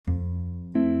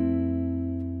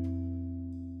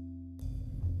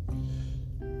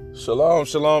Shalom,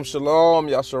 shalom, shalom,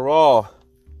 Yasharal.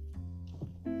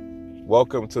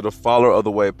 Welcome to the Follower of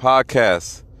the Way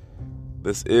podcast.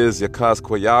 This is Yakaz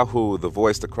Kwayahu, the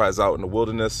voice that cries out in the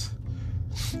wilderness.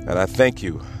 And I thank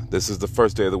you. This is the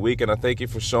first day of the week, and I thank you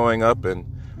for showing up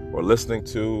or listening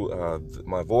to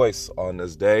my voice on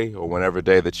this day or whenever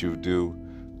day that you do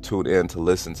tune in to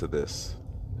listen to this.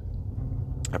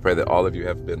 I pray that all of you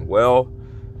have been well.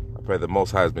 I pray the Most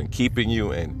High has been keeping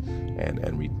you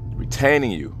and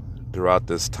retaining you throughout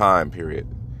this time period.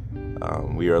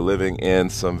 We are living in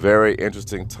some very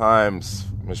interesting times,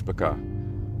 Mishpachah.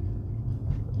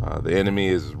 The enemy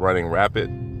is running rapid.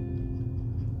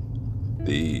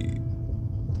 The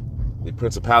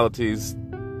principalities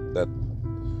that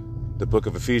the book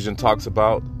of Ephesians talks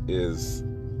about is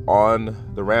on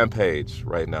the rampage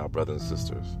right now, brothers and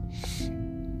sisters.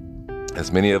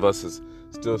 As many of us is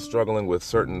still struggling with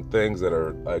certain things that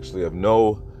are actually of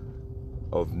no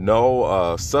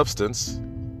substance,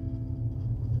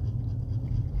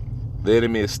 the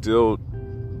enemy is still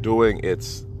doing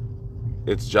its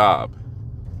job.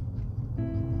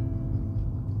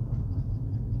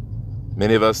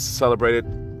 Many of us celebrated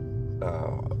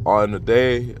on the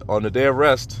day of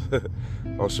rest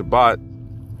on Shabbat.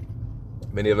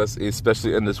 Many of us,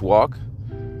 especially in this walk,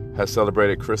 has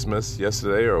celebrated Christmas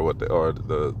yesterday, or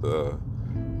the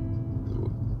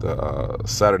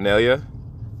Saturnalia,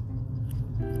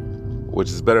 which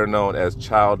is better known as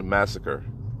Child Massacre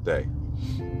Day.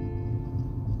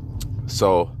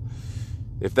 So,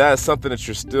 if that is something that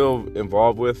you're still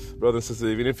involved with, brothers and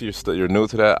sisters, even if you're new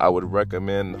to that, I would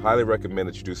highly recommend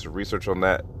that you do some research on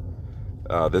that.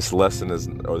 This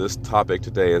topic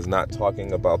today is not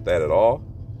talking about that at all,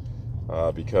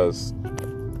 because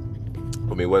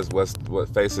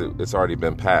face it, it's already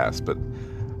been passed. But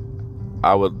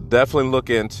I would definitely look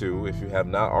into, if you have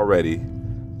not already,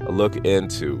 look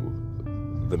into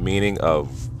the meaning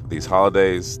of these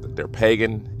holidays. They're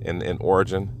pagan in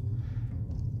origin,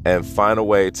 and find a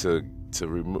way to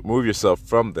remove yourself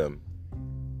from them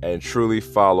and truly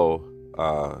follow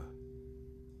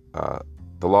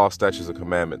the law, statutes, and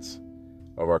commandments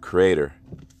of our Creator,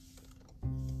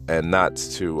 and not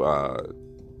to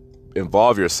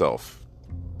involve yourself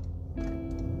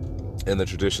in the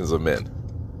traditions of men.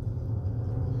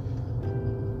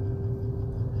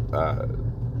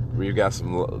 We've got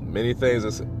many things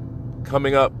that's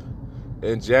coming up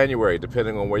in January,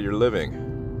 depending on where you're living.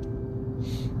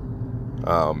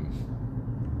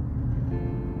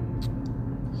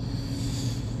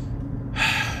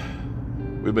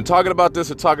 We've been talking about this,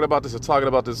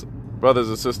 brothers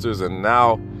and sisters, and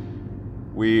now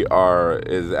we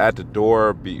is at the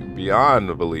door beyond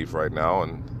the belief right now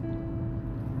in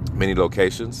many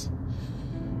locations.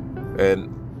 And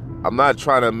I'm not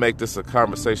trying to make this a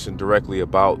conversation directly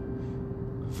about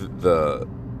the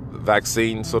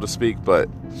vaccine, so to speak, but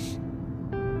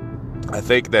I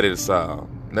think that it's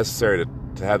necessary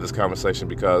to have this conversation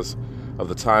because of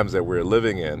the times that we're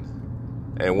living in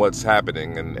and what's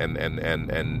happening and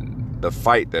the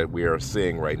fight that we are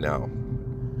seeing right now.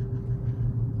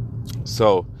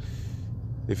 So,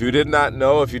 if you did not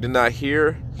know, if you did not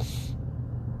hear,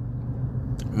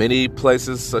 many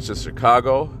places such as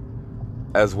Chicago,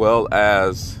 as well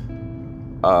as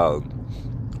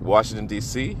Washington,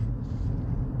 D.C.,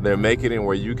 they're making it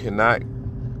where you cannot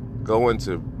go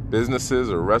into businesses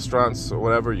or restaurants or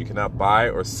whatever. You cannot buy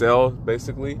or sell,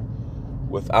 basically,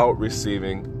 without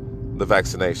receiving the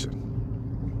vaccination.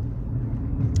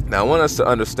 Now, I want us to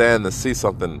understand and see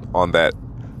something on that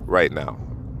right now.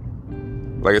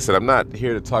 Like I said, I'm not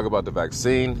here to talk about the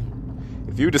vaccine.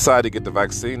 If you decide to get the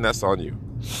vaccine, that's on you.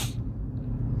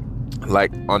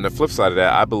 Like, on the flip side of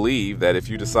that, I believe that if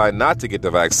you decide not to get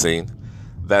the vaccine,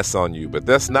 that's on you. But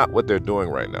that's not what they're doing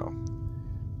right now.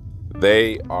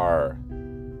 They are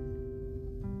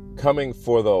coming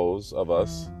for those of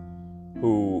us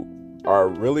who are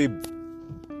really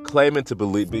claiming to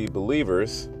be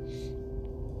believers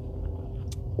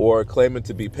or claiming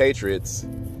to be patriots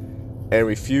and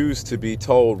refuse to be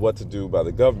told what to do by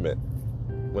the government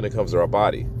when it comes to our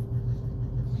body.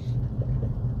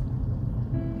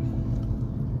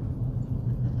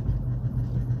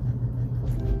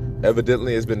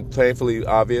 Evidently, it's been painfully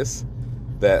obvious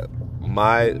that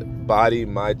my body,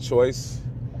 my choice,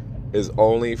 is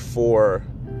only for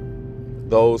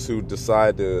those who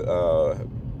decide to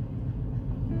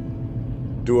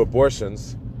do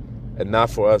abortions, and not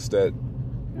for us or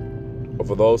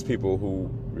for those people who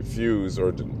refuse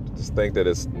or just think that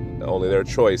it's only their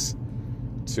choice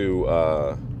to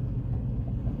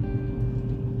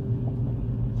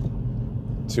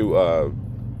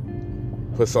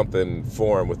put something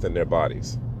foreign within their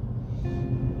bodies.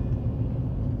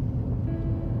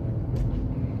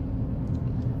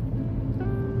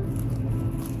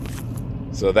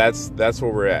 So that's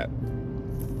where we're at.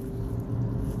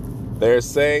 They're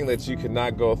saying that you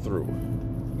cannot go through.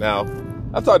 Now,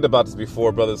 I've talked about this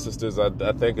before, brothers and sisters.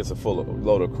 I think it's a full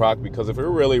load of crock, because if we're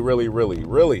really, really, really,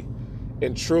 really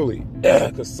and truly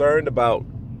concerned about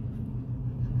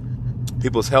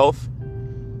people's health,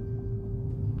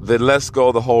 then let's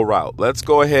go the whole route. Let's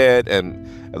go ahead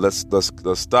and let's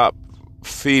stop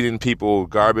feeding people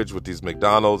garbage with these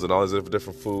McDonald's and all these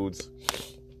different foods.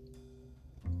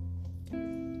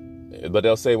 But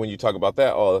they'll say when you talk about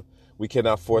that, oh, we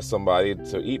cannot force somebody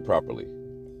to eat properly.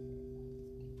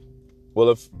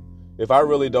 Well, if I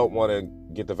really don't want to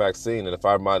get the vaccine, and if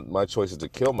my choice is to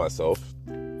kill myself,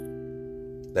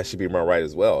 that should be my right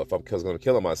as well. If I'm going to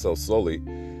kill myself slowly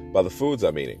by the foods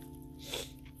I'm eating.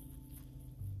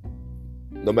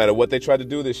 No matter what they try to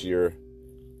do this year,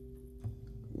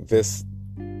 this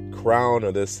crown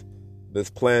or this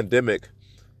pandemic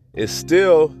is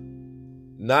still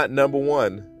not number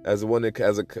one when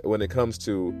it comes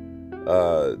to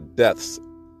deaths.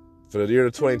 For the year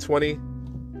of 2020,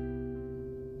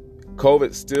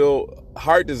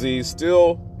 heart disease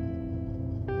still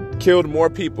killed more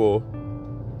people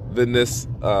than this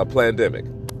pandemic.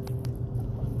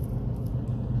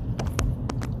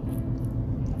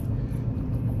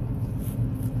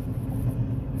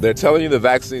 They're telling you the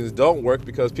vaccines don't work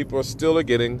because people are still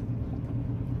getting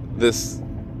this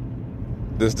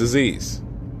disease.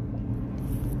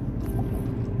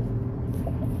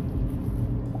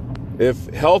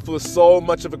 If health was so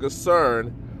much of a concern,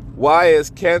 why is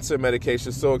cancer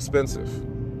medication so expensive?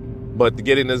 But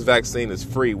getting this vaccine is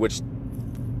free, which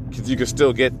you can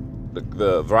still get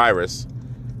the virus.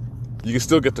 You can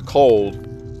still get the cold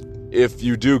if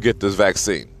you do get this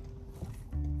vaccine.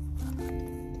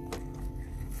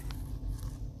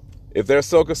 If they're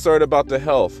so concerned about the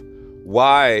health,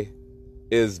 why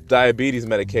is diabetes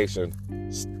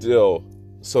medication still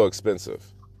so expensive,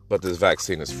 but this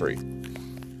vaccine is free?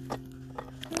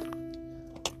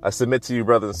 I submit to you,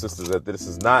 brothers and sisters, that this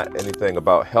is not anything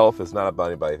about health. It's not about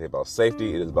anything about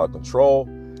safety. It is about control,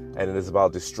 and it is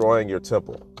about destroying your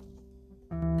temple.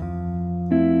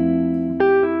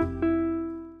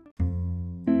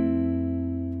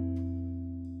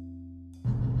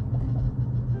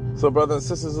 So, brothers and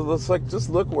sisters, it looks like,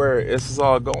 just look where this is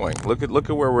all going. Look at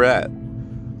where we're at.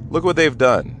 Look what they've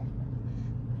done.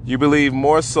 You believe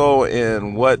more so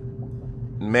in what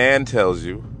man tells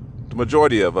you, the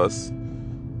majority of us,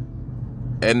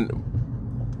 and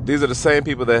these are the same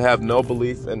people that have no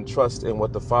belief and trust in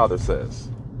what the Father says.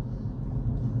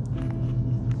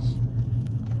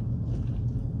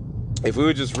 If we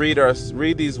would just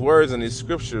read these words in these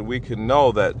scriptures, we could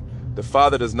know that the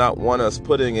Father does not want us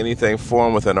putting anything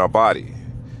foreign within our body.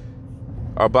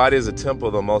 Our body is a temple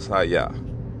of the Most High Yah.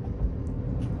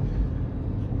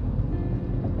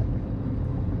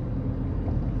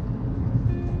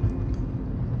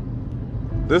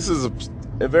 This is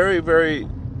a very, very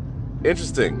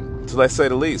interesting, to say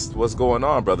the least, what's going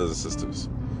on, brothers and sisters.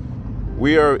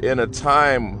 We are in a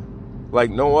time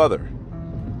like no other.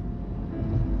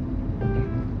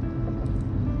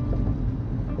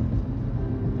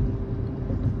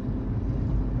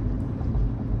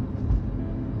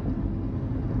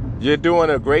 You're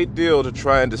doing a great deal to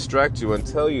try and distract you and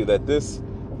tell you that this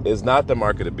is not the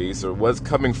mark of the beast, or what's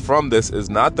coming from this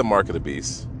is not the mark of the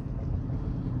beast.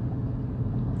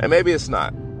 And maybe it's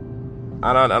not.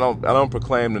 I don't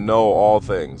proclaim to know all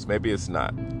things. Maybe it's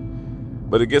not.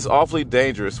 But it gets awfully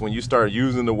dangerous when you start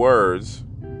using the words.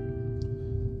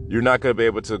 You're not going to be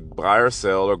able to buy or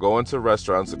sell or go into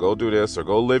restaurants or go do this or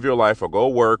go live your life or go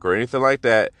work or anything like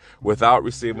that without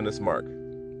receiving this mark.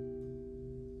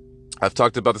 I've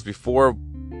talked about this before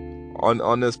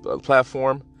on this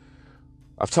platform.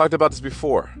 I've talked about this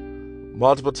before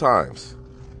multiple times.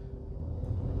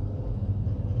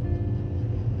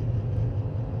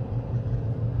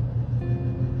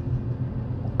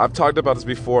 I've talked about this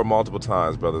before multiple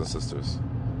times, brothers and sisters.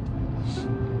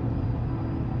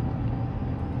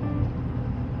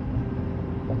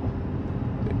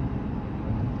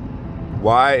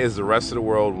 Why is the rest of the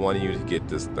world wanting you to get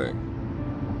this thing?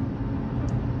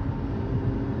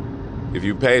 If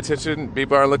you pay attention,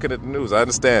 people aren't looking at the news. I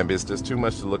understand, but it's just too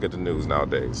much to look at the news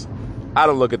nowadays. I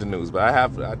don't look at the news, but I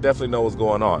definitely know what's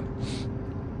going on.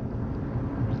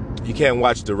 You can't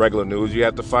watch the regular news. You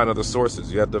have to find other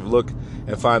sources. You have to look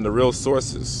and find the real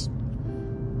sources.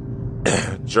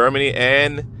 Germany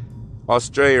and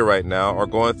Australia right now are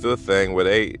going through a thing where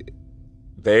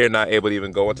they are not able to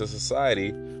even go into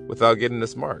society without getting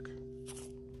this mark.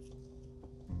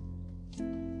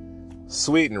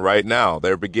 Sweden right now,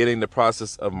 they're beginning the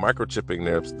process of microchipping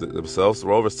themselves.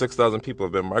 Over 6,000 people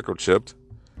have been microchipped.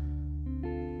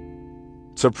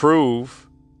 to prove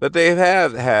that they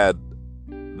have had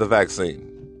the vaccine.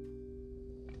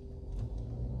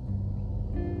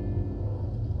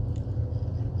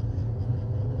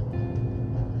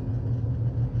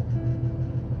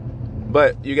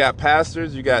 But you got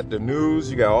pastors, you got the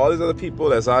news, you got all these other people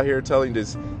that's out here telling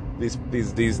these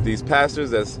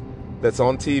pastors that's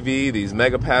on TV, these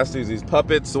mega pastors, these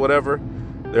puppets or whatever.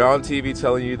 They're on TV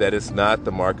telling you that it's not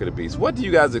the mark of the beast. What do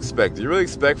you guys expect? Do you really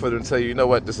expect for them to tell you, you know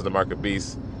what, this is the mark of the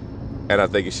beast, and I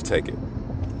think you should take it?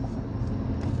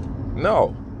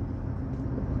 No.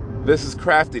 This is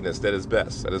craftiness at its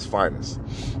best, at its finest.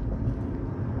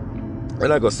 They're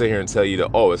not going to sit here and tell you that,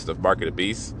 oh, it's the mark of the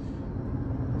beast.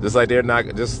 Just like they're not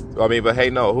but hey,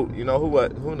 no,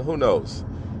 who knows?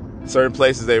 Certain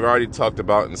places they've already talked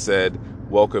about and said,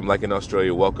 welcome, like in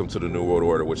Australia, welcome to the New World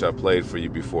Order, which I played for you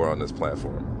before on this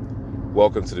platform.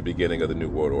 Welcome to the beginning of the New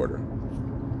World Order.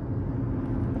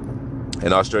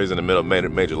 And Australia's in the middle of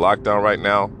major lockdown right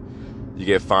now. You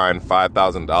get fined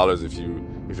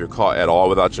 $5,000 if you're caught at all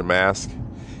without your mask.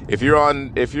 If you're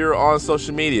on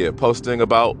social media posting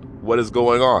about what is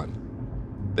going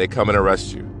on, they come and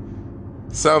arrest you.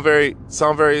 Sound very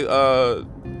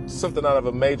something out of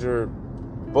a major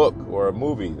book or a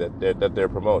movie that they're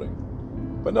promoting.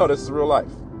 But no, this is real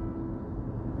life.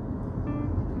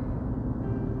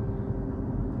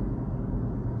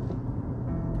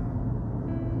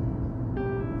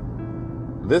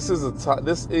 This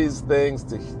is things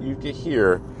you can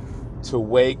hear to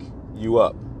wake you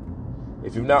up.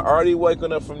 If you've not already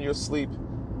woken up from your sleep,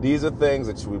 these are things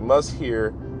that we must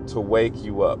hear to wake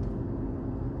you up.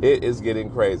 It is getting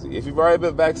crazy. If you've already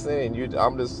been vaccinated, you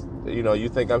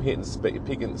think I'm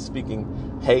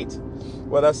speaking hate.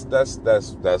 Well, that's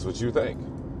what you think.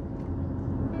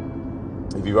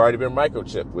 If you've already been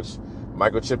microchipped, which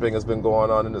microchipping has been going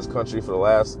on in this country for the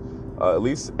last at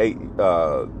least 8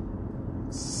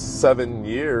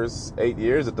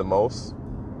 years at the most,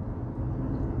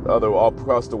 all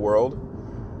across the world,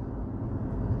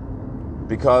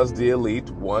 because the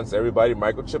elite wants everybody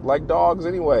microchipped like dogs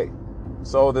anyway.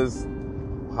 So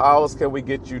how else can we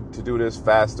get you to do this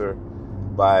faster?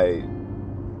 By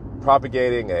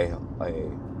propagating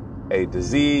a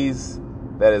disease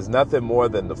that is nothing more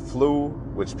than the flu,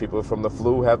 which people die from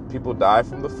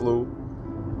the flu,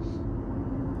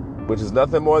 which is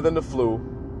nothing more than the flu.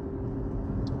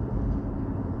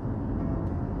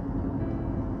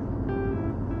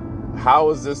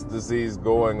 How is this disease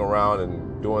going around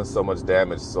and doing so much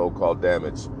damage, so-called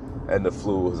damage, and the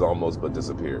flu has almost but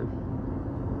disappeared?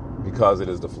 Because it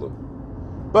is the flu.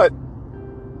 But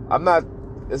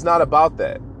it's not about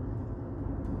that.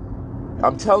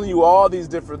 I'm telling you all these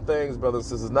different things, brothers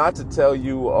and sisters, not to tell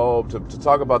you, to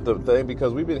talk about the thing,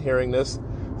 because we've been hearing this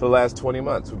for the last 20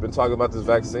 months. We've been talking about this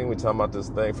vaccine. We're talking about this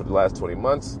thing for the last 20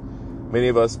 months. Many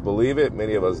of us believe it.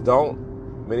 Many of us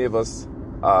don't. Many of us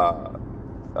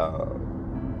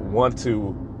want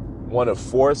to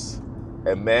force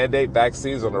and mandate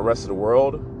vaccines on the rest of the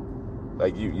world.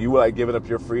 Like you like giving up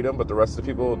your freedom, but the rest of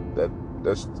the people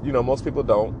most people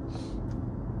don't.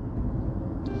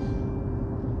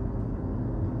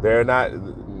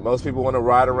 Most people want to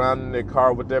ride around in their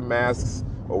car with their masks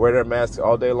or wear their masks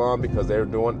all day long because they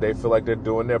feel like they're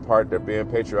doing their part. They're being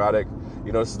patriotic.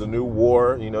 This is the new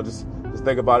war. Just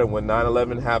think about it. When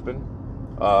 9/11 happened,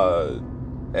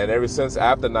 and ever since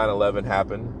after 9/11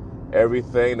 happened,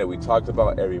 everything that we talked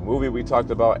about, every movie we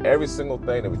talked about, every single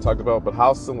thing that we talked about, but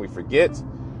how soon we forget,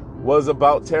 was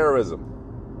about terrorism.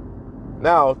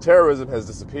 Now, terrorism has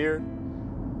disappeared.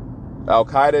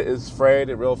 Al-Qaeda is afraid,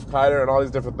 and Al-Qaeda and all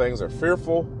these different things are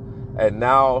fearful. And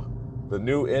now the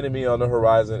new enemy on the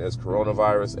horizon is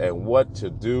coronavirus. And what to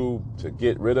do to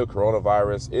get rid of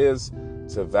coronavirus is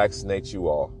to vaccinate you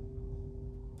all.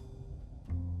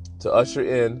 To usher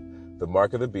in the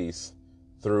mark of the beast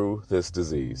through this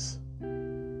disease.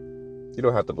 You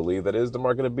don't have to believe that it is the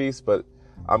mark of the beast, but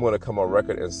I'm going to come on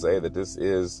record and say that this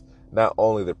is not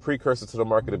only the precursor to the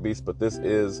mark of the beast, but this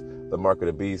is the mark of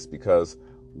the beast, because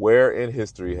where in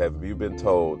history have you been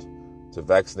told to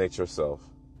vaccinate yourself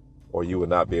or you will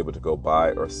not be able to go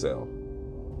buy or sell?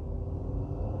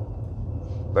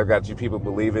 They got you people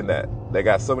believing that. They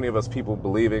got so many of us people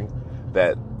believing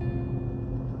that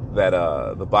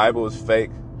the Bible is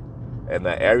fake, and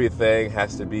that everything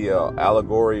has to be an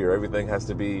allegory, or everything has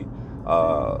to be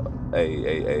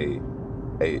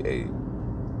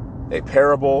a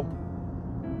parable,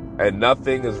 and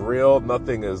nothing is real,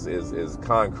 nothing is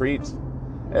concrete.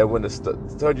 And when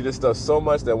told you this stuff so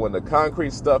much that when the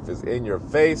concrete stuff is in your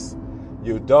face,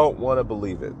 you don't want to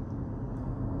believe it.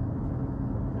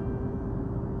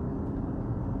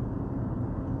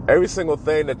 Every single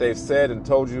thing that they've said and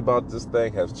told you about this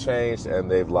thing has changed,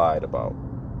 and they've lied about.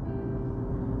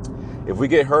 If we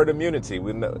get herd immunity,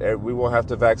 we won't have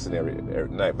to vaccinate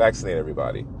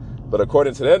everybody. But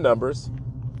according to their numbers,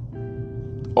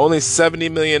 only 70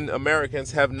 million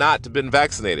Americans have not been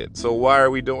vaccinated. So why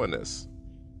are we doing this?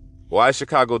 Why is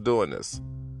Chicago doing this?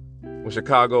 When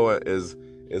Chicago is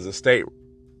a state,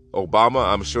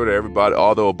 Obama, I'm sure that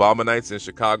all the Obamanites in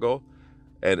Chicago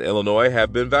and Illinois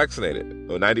have been vaccinated.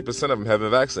 90% of them have been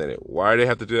vaccinated. Why do they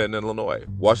have to do that in Illinois?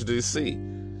 Washington, D.C.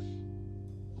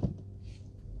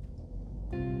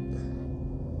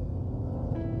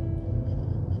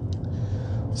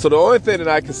 So the only thing that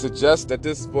I can suggest at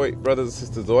this point, brothers and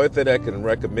sisters, the only thing I can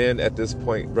recommend at this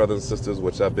point, brothers and sisters,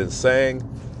 which I've been saying,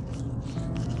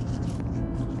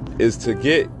 is to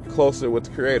get closer with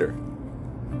the Creator.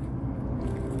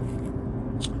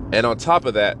 And on top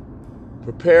of that,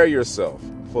 prepare yourself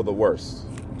for the worst.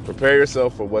 Prepare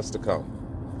yourself for what's to come.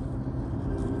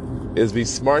 Be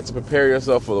smart to prepare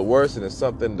yourself for the worst, and if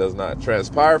something does not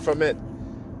transpire from it,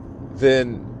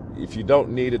 then if you don't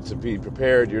need it to be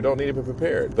prepared, you don't need to be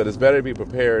prepared. But it's better to be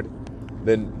prepared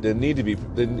than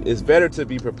it's better to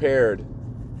be prepared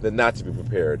than not to be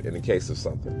prepared in the case of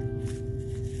something.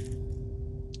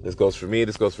 This goes for me.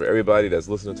 This goes for everybody that's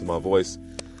listening to my voice.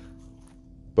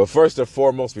 But first and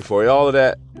foremost, before all of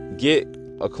that, get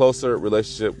a closer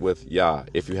relationship with Yah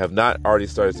if you have not already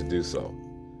started to do so.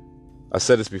 I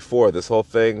said this before. This whole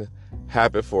thing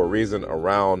happened for a reason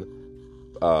around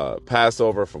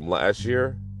Passover from last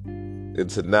year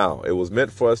into now. It was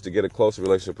meant for us to get a closer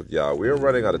relationship with Yah. We are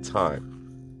running out of time.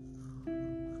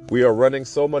 We are running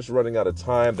out of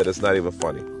time that it's not even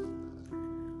funny.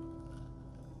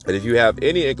 And if you have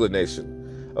any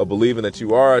inclination of believing that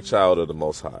you are a child of the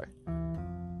Most High,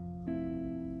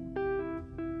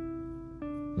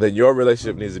 then your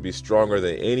relationship needs to be stronger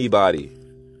than anybody.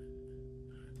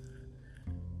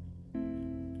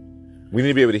 We need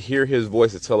to be able to hear His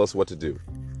voice to tell us what to do.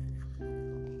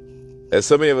 And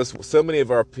so many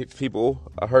of our people,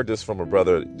 I heard this from a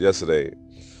brother yesterday,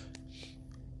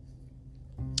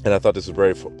 and I thought this was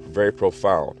very, very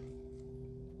profound.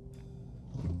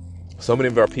 So many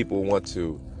of our people want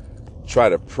to try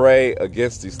to pray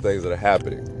against these things that are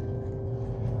happening.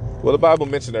 Well, the Bible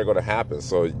mentioned they're going to happen,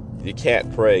 so you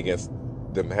can't pray against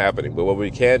them happening. But what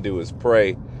we can do is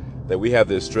pray that we have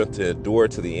the strength to endure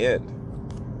to the end.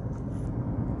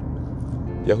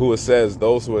 Yahuwah says,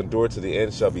 those who endure to the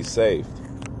end shall be saved.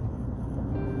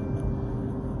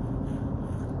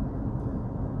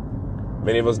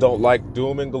 Many of us don't like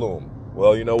doom and gloom.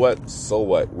 Well, you know what? So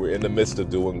what? We're in the midst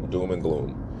of doing doom and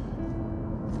gloom.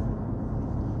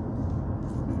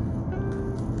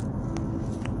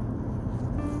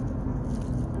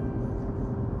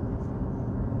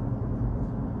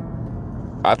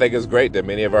 I think it's great that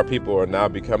many of our people are now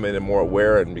becoming more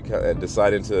aware and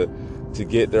deciding to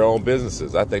get their own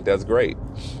businesses. I think that's great.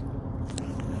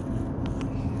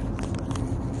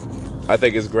 I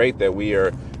think it's great that we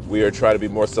are trying to be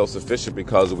more self-sufficient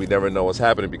because we never know what's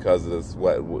happening because of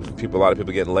a lot of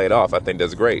people getting laid off. I think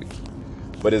that's great.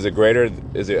 But is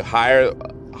it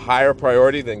higher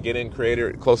priority than getting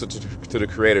closer to the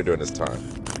Creator during this time?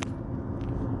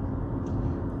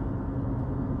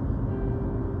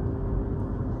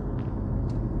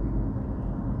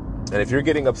 And if you're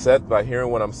getting upset by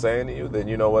hearing what I'm saying to you, then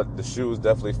you know what? The shoe is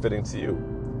definitely fitting to you.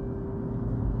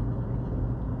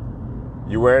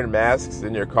 You're wearing masks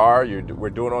in your car. We're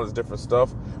doing all this different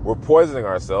stuff. We're poisoning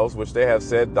ourselves, which they have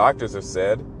said, doctors have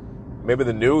said. Maybe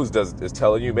the news is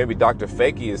telling you. Maybe Dr.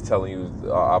 Fakey is telling you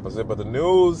the opposite. But the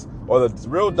news or the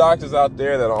real doctors out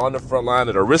there that are on the front line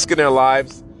that are risking their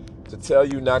lives to tell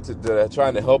you that are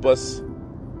trying to help us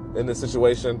in this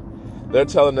situation, they're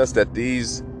telling us that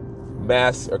these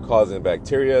masks are causing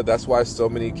bacteria. That's why so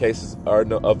many cases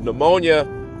of pneumonia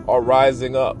are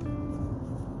rising up.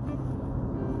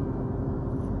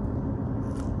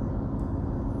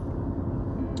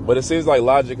 But it seems like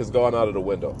logic has gone out of the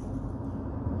window.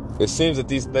 It seems that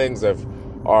these things are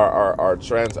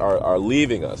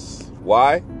leaving us.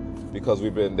 Why? Because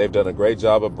they've done a great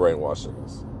job of brainwashing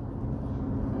us.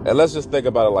 And let's just think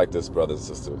about it like this, brothers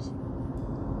and sisters.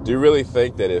 Do you really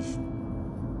think that if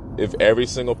every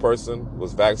single person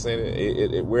was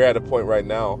vaccinated, we're at a point right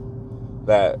now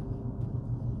that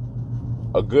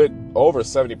a good over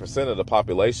 70% of the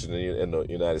population in the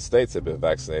United States have been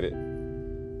vaccinated.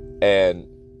 And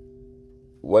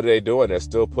what are they doing? They're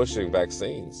still pushing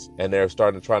vaccines, and they're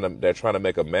trying to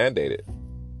make them mandated.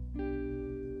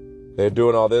 They're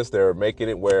doing all this. They're making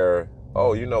it where,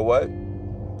 oh, you know what?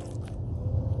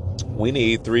 We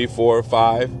need 3, 4,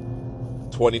 5,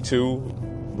 22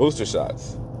 booster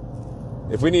shots.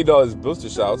 If we need all these booster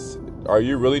shots, are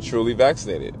you really truly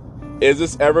vaccinated? Is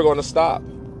this ever going to stop?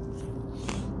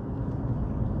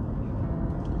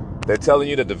 They're telling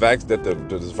you that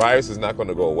this virus is not going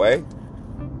to go away.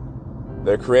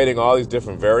 They're creating all these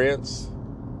different variants.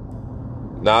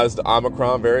 Now it's the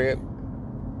Omicron variant.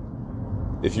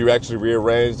 If you actually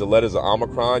rearrange the letters of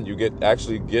Omicron, you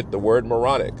actually get the word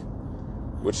moronic,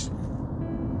 which,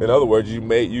 in other words, you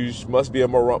must be a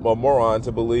moron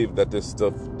to believe that this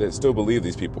stuff. That still believe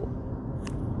these people.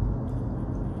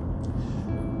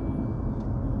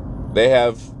 They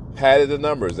have padded the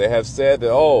numbers. They have said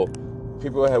that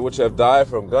people which have died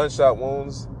from gunshot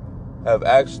wounds have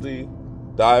actually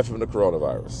died from the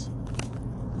coronavirus.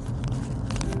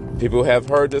 People have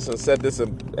heard this and said this,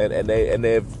 and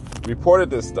they've reported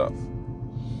this stuff.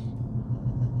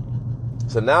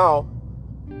 So now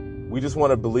we just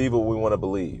want to believe what we want to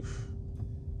believe,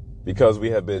 because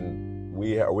we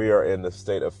are in the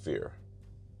state of fear.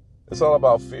 It's all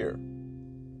about fear.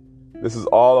 This is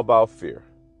all about fear.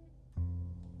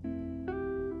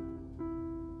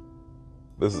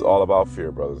 This is all about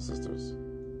fear, brothers and sisters.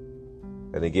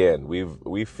 And again,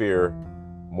 we fear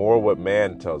more what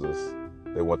man tells us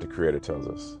than what the Creator tells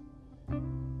us.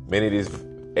 Many of these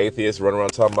atheists run around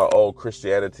talking about,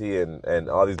 Christianity and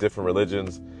all these different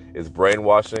religions is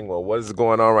brainwashing. Well, what is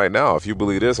going on right now? If you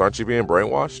believe this, aren't you being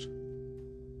brainwashed?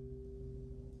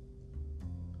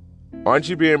 Aren't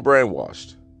you being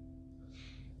brainwashed?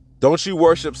 Don't you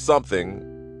worship something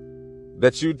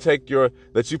that you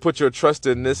put your trust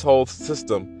in this whole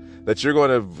system, that you're going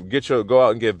to go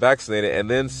out and get vaccinated and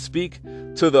then speak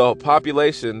to the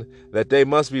population that they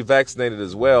must be vaccinated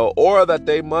as well, or that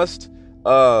they must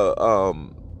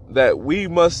that we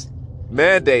must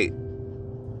mandate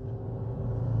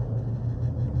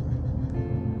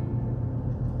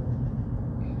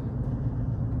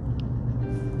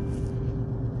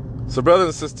So, brothers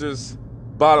and sisters,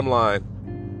 bottom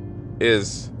line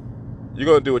is you're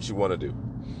going to do what you want to do.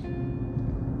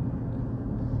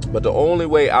 But the only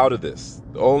way out of this,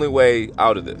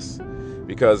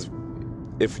 because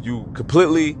if you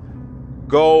completely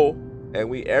go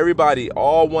and everybody,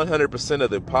 all 100% of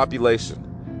the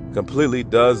population completely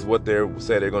does what they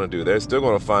say they're going to do, they're still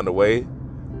going to find a way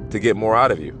to get more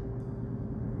out of you.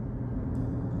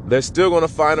 They're still going to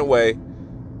find a way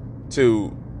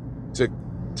to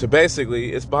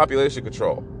basically, it's population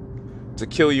control, to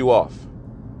kill you off,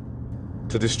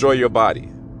 to destroy your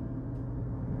body.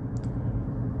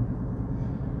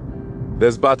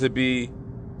 There's about to be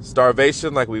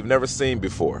starvation like we've never seen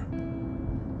before.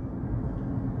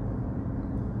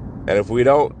 And if we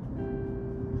don't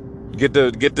get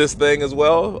this thing as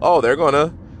well, they're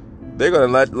gonna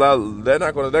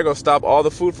stop all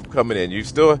the food from coming in. You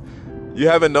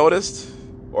haven't noticed,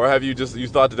 or have you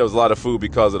thought that there was a lot of food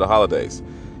because of the holidays?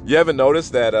 You haven't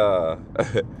noticed that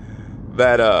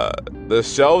the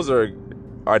shelves are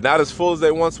not as full as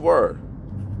they once were.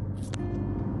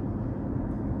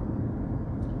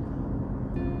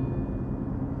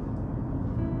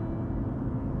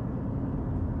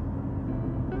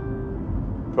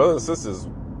 Brothers and sisters,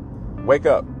 wake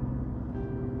up.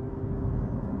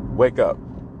 Wake up.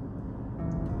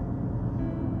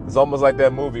 It's almost like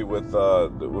that movie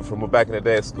from back in the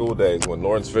day, school days, when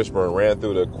Lawrence Fishburne ran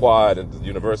through the quad at the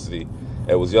university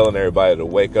and was yelling at everybody to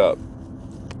wake up,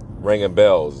 ringing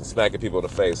bells and smacking people in the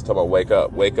face, talking about wake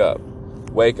up, wake up,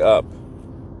 wake up,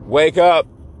 wake up,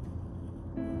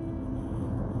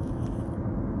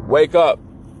 wake up.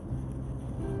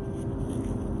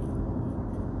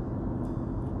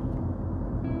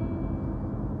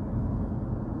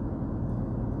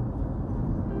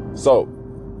 So,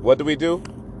 what do we do?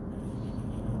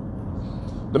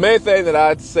 The main thing that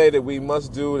I'd say that we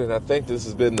must do, and I think this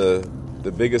has been the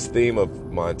biggest theme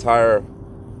of my entire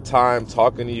time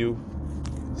talking to you,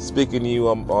 speaking to you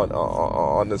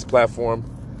on this platform,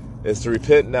 is to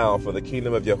repent now, for the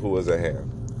kingdom of Yahuwah is at hand.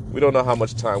 We don't know how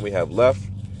much time we have left.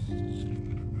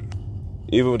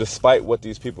 Even despite what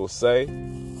these people say,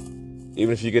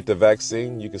 even if you get the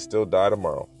vaccine, you can still die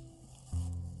tomorrow.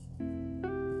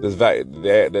 This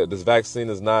vaccine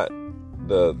is not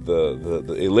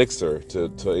the elixir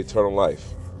to eternal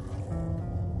life.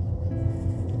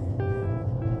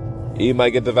 You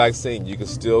might get the vaccine, you can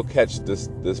still catch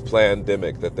this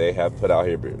pandemic that they have put out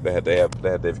here,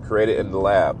 that they've created in the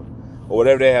lab, or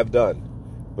whatever they have done.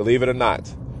 Believe it or not,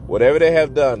 whatever they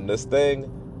have done, this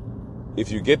thing, if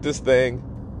you get this thing,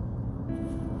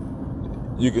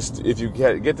 if you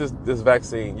get this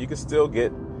vaccine, you can still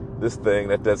get this thing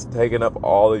that's taking up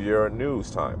all of your news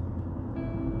time.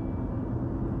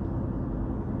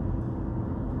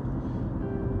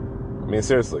 I mean,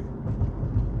 seriously.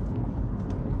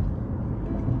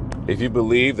 If you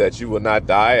believe that you will not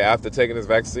die after taking this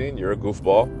vaccine, you're a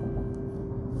goofball.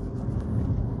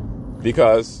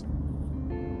 Because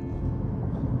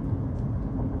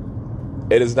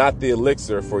it is not the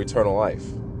elixir for eternal life.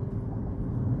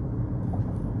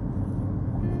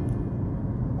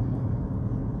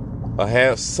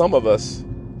 Some of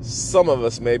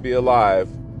us may be alive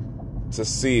to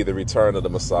see the return of the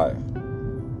Messiah.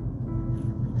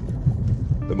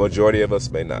 The majority of us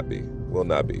may not be, will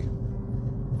not be.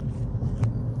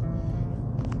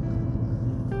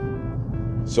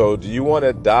 So do you want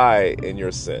to die in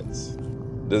your sins?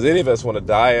 Does any of us want to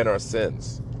die in our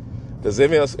sins? Does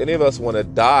any of us want to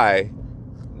die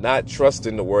not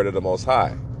trusting the word of the Most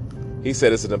High? He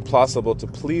said it's impossible to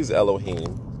please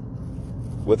Elohim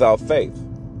without faith.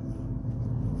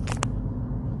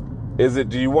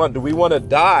 Do we want to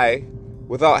die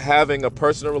without having a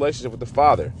personal relationship with the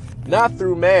Father? Not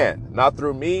through man, not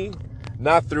through me,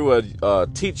 not through a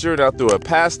teacher, not through a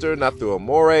pastor, not through a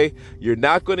more. You're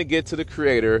not going to get to the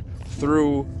Creator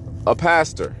through a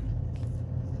pastor.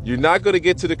 You're not going to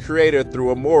get to the Creator through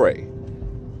a more.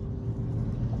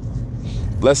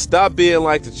 Let's stop being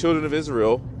like the children of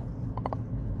Israel.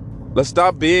 Let's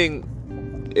stop being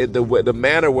in the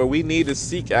manner where we need to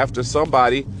seek after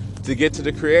somebody to get to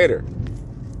the Creator.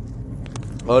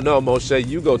 Oh no, Moshe,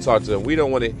 you go talk to him. We don't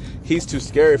want to. He's too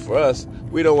scary for us.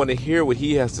 We don't want to hear what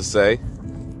he has to say.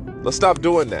 Let's stop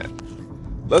doing that.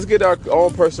 Let's get our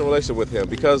own personal relationship with him,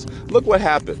 because look what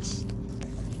happens.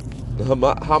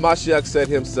 Hamashiach said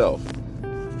himself,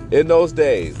 in those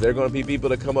days, there are going to be people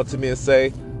that come up to me and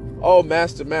say, oh,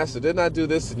 Master, didn't I do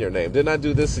this in your name? Didn't I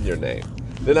do this in your name?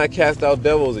 Didn't I cast out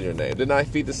devils in your name? Didn't I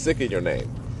feed the sick in your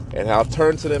name? And I'll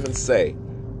turn to them and say,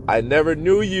 I never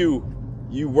knew you,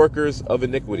 you workers of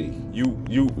iniquity.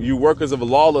 You workers of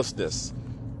lawlessness.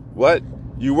 What?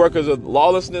 You workers of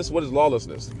lawlessness? What is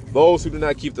lawlessness? Those who do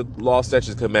not keep the law,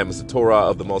 statutes, commandments, the Torah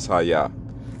of the Most High Yah.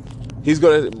 He's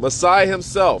going to, Messiah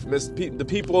himself, the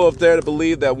people up there that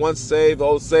believe that once saved,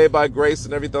 saved by grace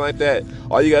and everything like that,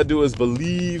 all you got to do is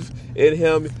believe in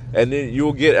him and then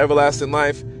you'll get everlasting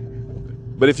life.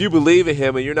 But if you believe in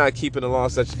him and you're not keeping the law,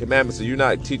 statutes, commandments, and you're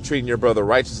not treating your brother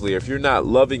righteously, or if you're not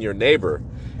loving your neighbor,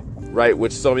 right,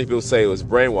 which some people say was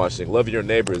brainwashing. Loving your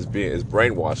neighbor is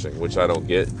brainwashing, which I don't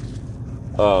get.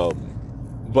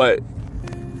 But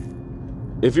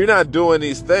if you're not doing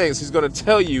these things, he's going to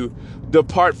tell you,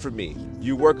 depart from me,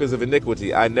 you workers of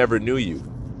iniquity. I never knew you.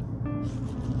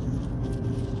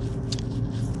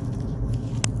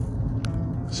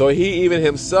 So he even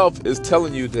himself is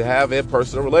telling you to have a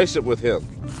personal relationship with him.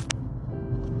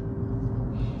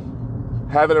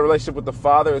 Having a relationship with the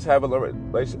Father is having a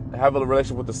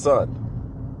relationship with the Son.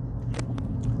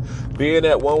 Being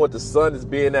at one with the Son is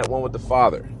being at one with the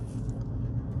Father.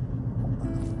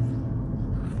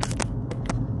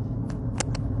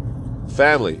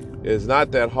 Family, it's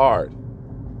not that hard.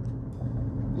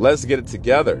 Let's get it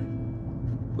together.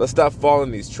 Let's stop falling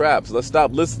in these traps. Let's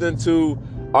stop listening to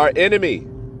our enemy.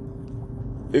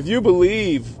 If you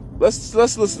believe, let's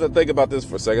listen and think about this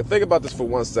for a second. Think about this for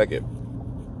 1 second.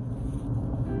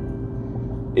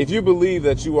 If you believe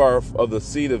that you are of the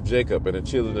seed of Jacob and the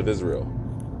children of Israel,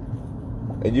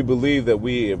 and you believe that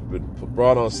we have been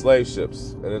brought on slave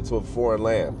ships and into a foreign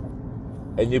land,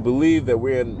 and you believe that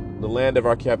we're in the land of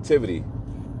our captivity,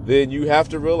 then you have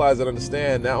to realize and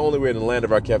understand, not only we're in the land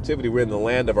of our captivity, we're in the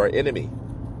land of our enemy.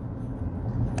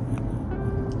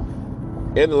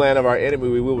 In the land of our enemy,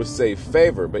 we will receive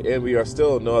favor, but we are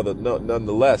still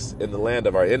nonetheless in the land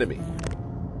of our enemy.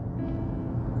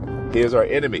 He is our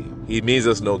enemy. He means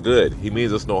us no good. He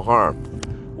means us no harm.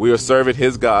 We are serving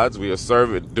his gods. We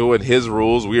are doing his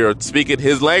rules. We are speaking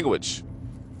his language.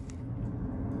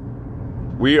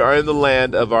 We are in the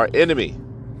land of our enemy.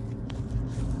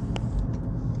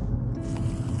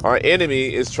 Our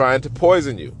enemy is trying to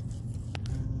poison you.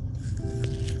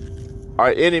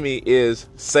 Our enemy is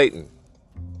Satan.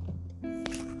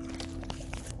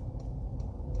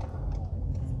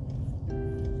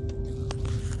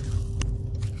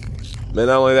 And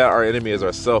not only that, our enemy is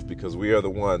ourselves, because we are the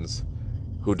ones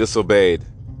who disobeyed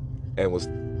and was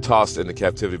tossed into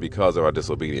captivity because of our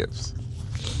disobedience.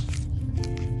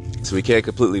 So we can't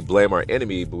completely blame our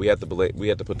enemy, but we have to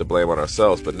put the blame on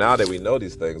ourselves. But now that we know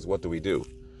these things, what do?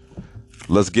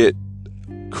 Let's get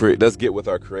with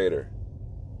our Creator,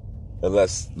 and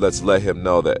let's let him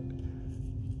know that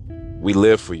we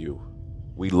live for you.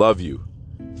 We love you.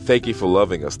 Thank you for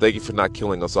loving us. Thank you for not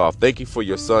killing us off. Thank you for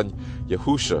your son,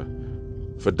 Yahusha,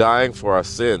 for dying for our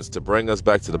sins to bring us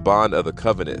back to the bond of the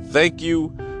covenant. Thank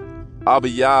you, Abba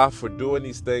Yah, for doing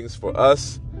these things for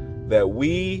us, that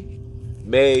we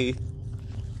may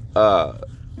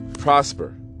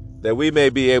prosper, that we may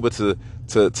be able to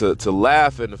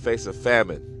laugh in the face of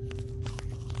famine.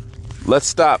 Let's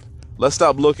stop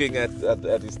looking at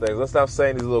these things. Let's stop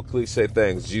saying these little cliche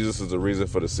things. Jesus is the reason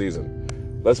for the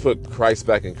season. Let's put Christ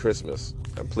back in Christmas.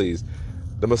 And please,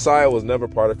 the Messiah was never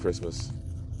part of Christmas.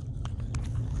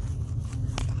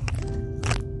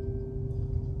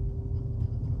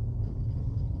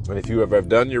 And if you have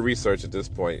done your research at this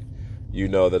point, you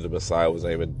know that the Messiah was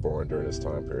not even born during this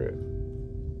time period.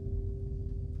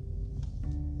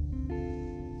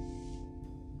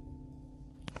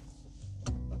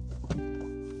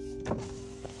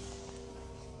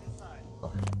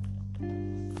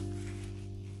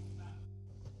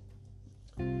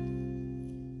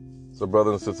 So,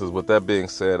 brothers and sisters, with that being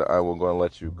said, I will go and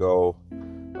let you go.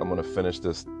 I'm going to finish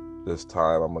this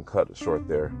time. I'm going to cut it short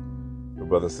there. But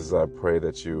brothers and sisters, I pray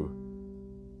that you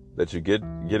get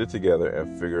it together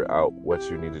and figure out what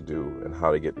you need to do and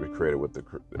how to get recreated with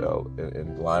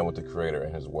in line with the Creator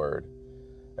and His Word,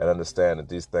 and understand that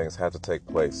these things have to take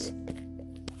place,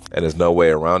 and there's no way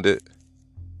around it.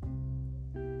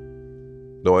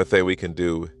 The only thing we can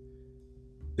do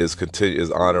is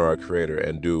honor our Creator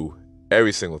and do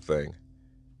every single thing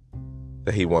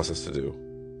that He wants us to do.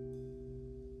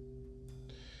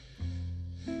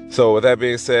 So with that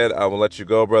being said, I will let you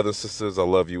go, brothers and sisters. I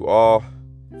love you all.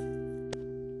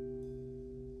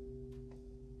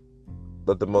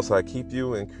 Let the Most High keep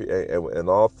you in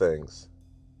all things.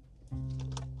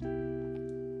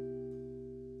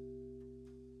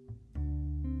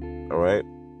 All right?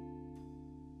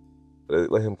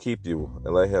 Let Him keep you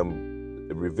and let Him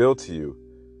reveal to you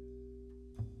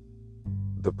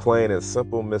the plain and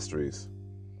simple mysteries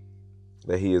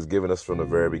that He has given us from the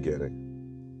very beginning.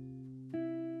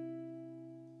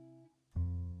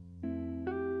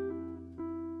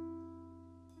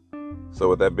 So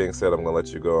with that being said, I'm going to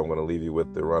let you go. I'm going to leave you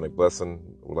with the Aaronic blessing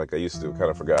like I used to. Kind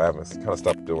of forgot. I haven't kind of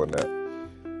stopped doing that.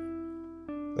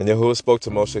 And Yahuwah spoke to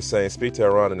Moshe, saying, "Speak to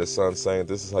Aaron and his son, saying,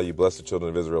 this is how you bless the children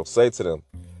of Israel. Say to them,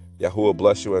 Yahuwah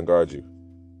bless you and guard you.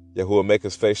 Yahuwah make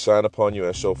His face shine upon you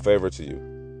and show favor to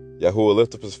you. Yahuwah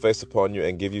lift up His face upon you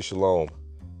and give you shalom.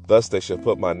 Thus they shall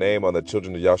put my name on the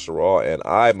children of Yasharal, and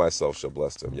I myself shall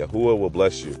bless them." Yahuwah will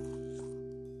bless you.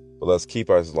 But let's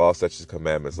keep our law, statutes,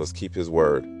 commandments. Let's keep His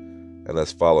word. And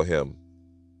let's follow Him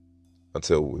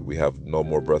until we have no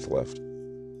more breath left.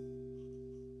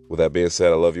 With that being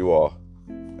said, I love you all,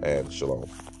 and shalom.